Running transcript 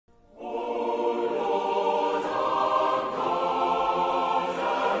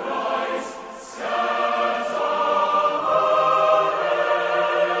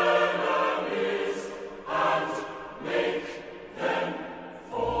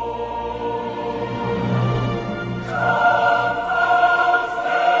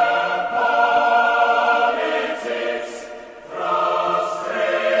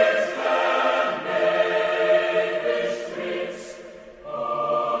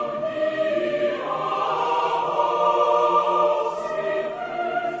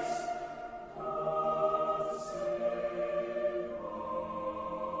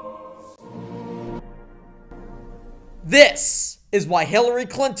This is why Hillary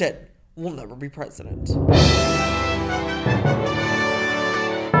Clinton will never be president.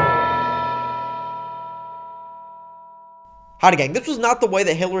 Howdy gang, this was not the way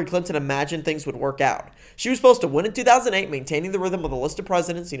that Hillary Clinton imagined things would work out. She was supposed to win in 2008, maintaining the rhythm of the list of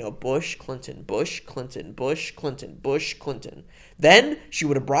presidents, Bush, Clinton, Bush, Clinton, Bush, Clinton, Bush, Clinton. Then she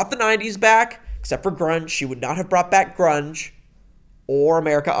would have brought the 90s back, except for grunge. She would not have brought back grunge or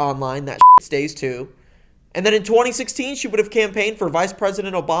America Online, that shit stays too. And then in 2016, she would have campaigned for Vice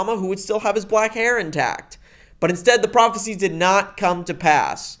President Obama, who would still have his black hair intact. But instead, the prophecies did not come to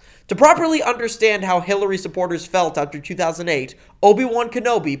pass. To properly understand how Hillary supporters felt after 2008, Obi-Wan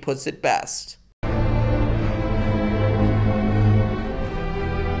Kenobi puts it best. You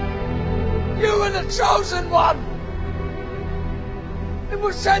were the chosen one! It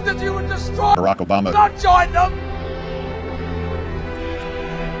was said that you would destroy Barack Obama, not join them!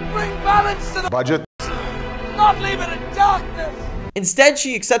 Bring balance to the budget, not leave it in darkness! Instead,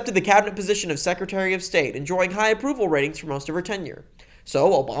 she accepted the cabinet position of Secretary of State, enjoying high approval ratings for most of her tenure.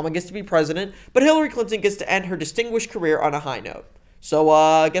 So, Obama gets to be president, but Hillary Clinton gets to end her distinguished career on a high note. So,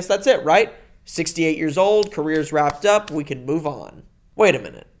 I guess that's it, right? 68 years old, career's wrapped up, we can move on. Wait a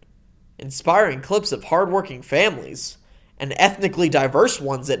minute. Inspiring clips of hardworking families, and ethnically diverse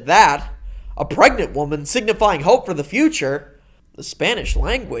ones at that, a pregnant woman signifying hope for the future, the Spanish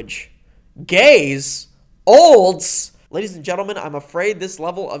language, gays, olds. Ladies and gentlemen, I'm afraid this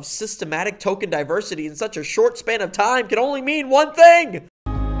level of systematic token diversity in such a short span of time can only mean one thing.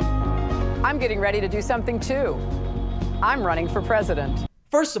 I'm getting ready to do something too. I'm running for president.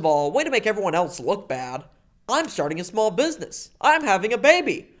 First of all, way to make everyone else look bad. I'm starting a small business. I'm having a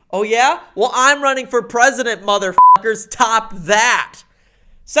baby. Oh yeah? Well, I'm running for president, motherfuckers. Top that.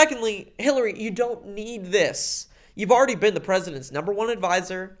 Secondly, Hillary, you don't need this. You've already been the president's #1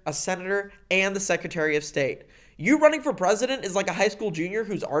 advisor, a senator, and the Secretary of State. You running for president is like a high school junior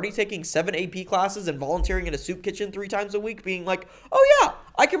who's already taking 7 AP classes and volunteering in a soup kitchen 3 times a week being like, oh yeah,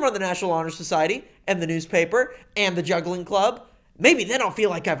 I can run the National Honor Society and the newspaper and the juggling club. Maybe then I'll feel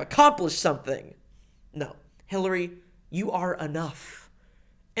like I've accomplished something. No, Hillary, you are enough.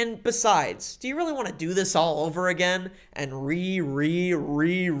 And besides, do you really want to do this all over again and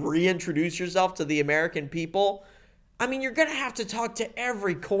reintroduce yourself to the American people? I mean, you're going to have to talk to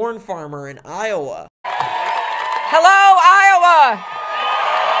every corn farmer in Iowa. Hello, Iowa!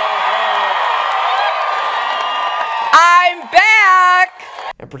 I'm back!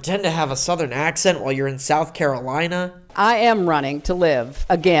 And pretend to have a southern accent while you're in South Carolina. I am running to live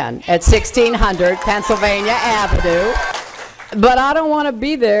again at 1600 Pennsylvania Avenue, but I don't want to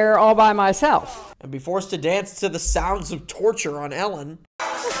be there all by myself. And be forced to dance to the sounds of torture on Ellen.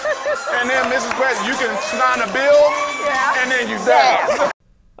 and then Mrs. President, you can sign a bill, and then you die.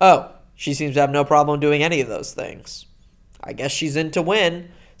 Oh, she seems to have no problem doing any of those things. I guess she's in to win.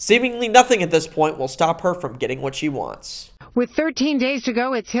 Seemingly nothing at this point will stop her from getting what she wants. With 13 days to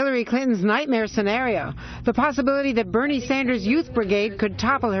go, it's Hillary Clinton's nightmare scenario. The possibility that Bernie Sanders' Youth Brigade could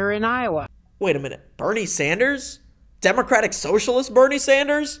topple her in Iowa. Wait a minute. Bernie Sanders? Democratic Socialist Bernie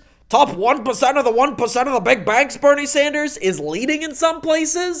Sanders? Top 1% of the 1% of the big banks Bernie Sanders is leading in some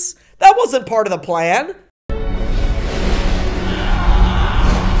places? That wasn't part of the plan.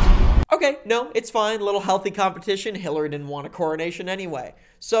 Okay, no, it's fine. Little healthy competition. Hillary didn't want a coronation anyway.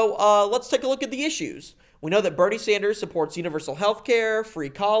 So let's take a look at the issues. We know that Bernie Sanders supports universal health care, free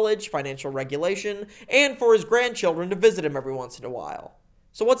college, financial regulation, and for his grandchildren to visit him every once in a while.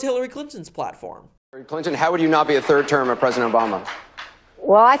 So what's Hillary Clinton's platform? Hillary Clinton, how would you not be a third term of President Obama?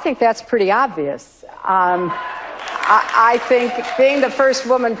 Well, I think that's pretty obvious. I think being the first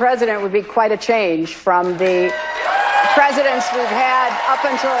woman president would be quite a change from the presidents we've had up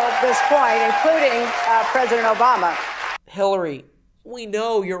until this point, including President Obama. Hillary, we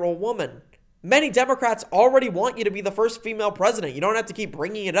know you're a woman. Many Democrats already want you to be the first female president. You don't have to keep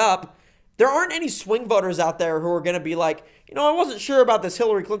bringing it up. There aren't any swing voters out there who are going to be like, I wasn't sure about this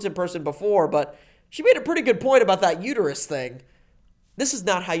Hillary Clinton person before, but she made a pretty good point about that uterus thing. This is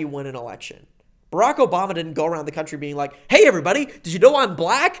not how you win an election. Barack Obama didn't go around the country being like, hey, everybody, did you know I'm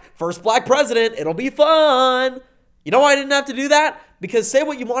black? First black president. It'll be fun. You know why I didn't have to do that? Because say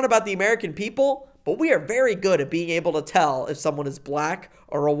what you want about the American people, but we are very good at being able to tell if someone is black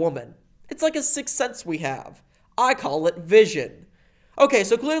or a woman. It's like a sixth sense we have. I call it vision. Okay,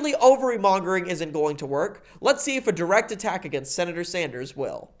 so clearly ovary-mongering isn't going to work. Let's see if a direct attack against Senator Sanders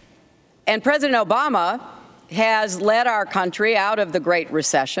will. And President Obama has led our country out of the Great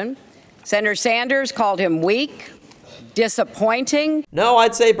Recession. Senator Sanders called him weak, disappointing. No,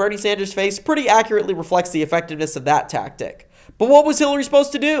 I'd say Bernie Sanders' face pretty accurately reflects the effectiveness of that tactic. But what was Hillary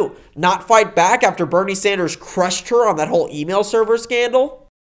supposed to do? Not fight back after Bernie Sanders crushed her on that whole email server scandal?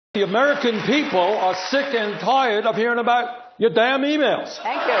 The American people are sick and tired of hearing about your damn emails.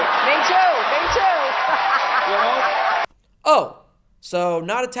 Thank you. Me too. Me too. You know? Oh, so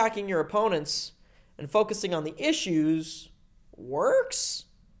not attacking your opponents and focusing on the issues works?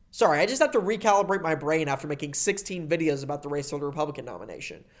 Sorry, I just have to recalibrate my brain after making 16 videos about the race for the Republican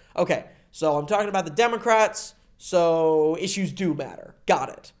nomination. Okay, so I'm talking about the Democrats, so issues do matter. Got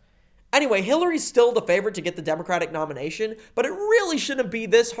it. Anyway, Hillary's still the favorite to get the Democratic nomination, but it really shouldn't be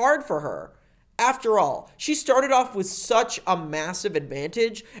this hard for her. After all, she started off with such a massive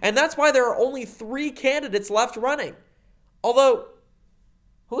advantage, and that's why there are only 3 candidates left running. Although,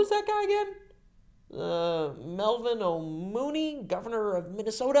 who is that guy again? Melvin O'Mooney, governor of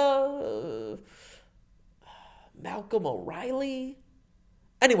Minnesota? Malcolm O'Reilly?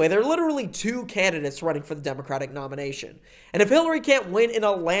 Anyway, there are literally 2 candidates running for the Democratic nomination. And if Hillary can't win in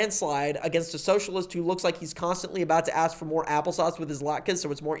a landslide against a socialist who looks like he's constantly about to ask for more applesauce with his latkes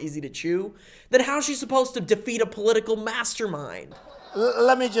so it's more easy to chew, then how's she supposed to defeat a political mastermind?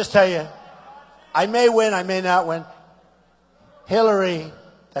 Let me just tell you, I may win, I may not win. Hillary,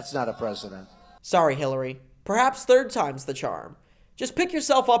 that's not a president. Sorry, Hillary. Perhaps 3rd time's the charm. Just pick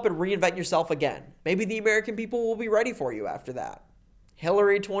yourself up and reinvent yourself again. Maybe the American people will be ready for you after that.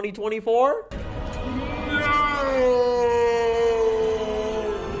 Hillary 2024?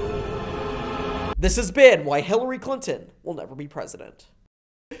 This has been why Hillary Clinton will never be president.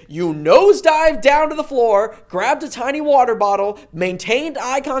 You nosedived down to the floor, grabbed a tiny water bottle, maintained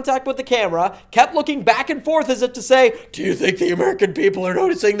eye contact with the camera, kept looking back and forth as if to say, do you think the American people are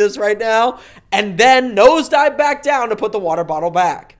noticing this right now? And then nosedived back down to put the water bottle back.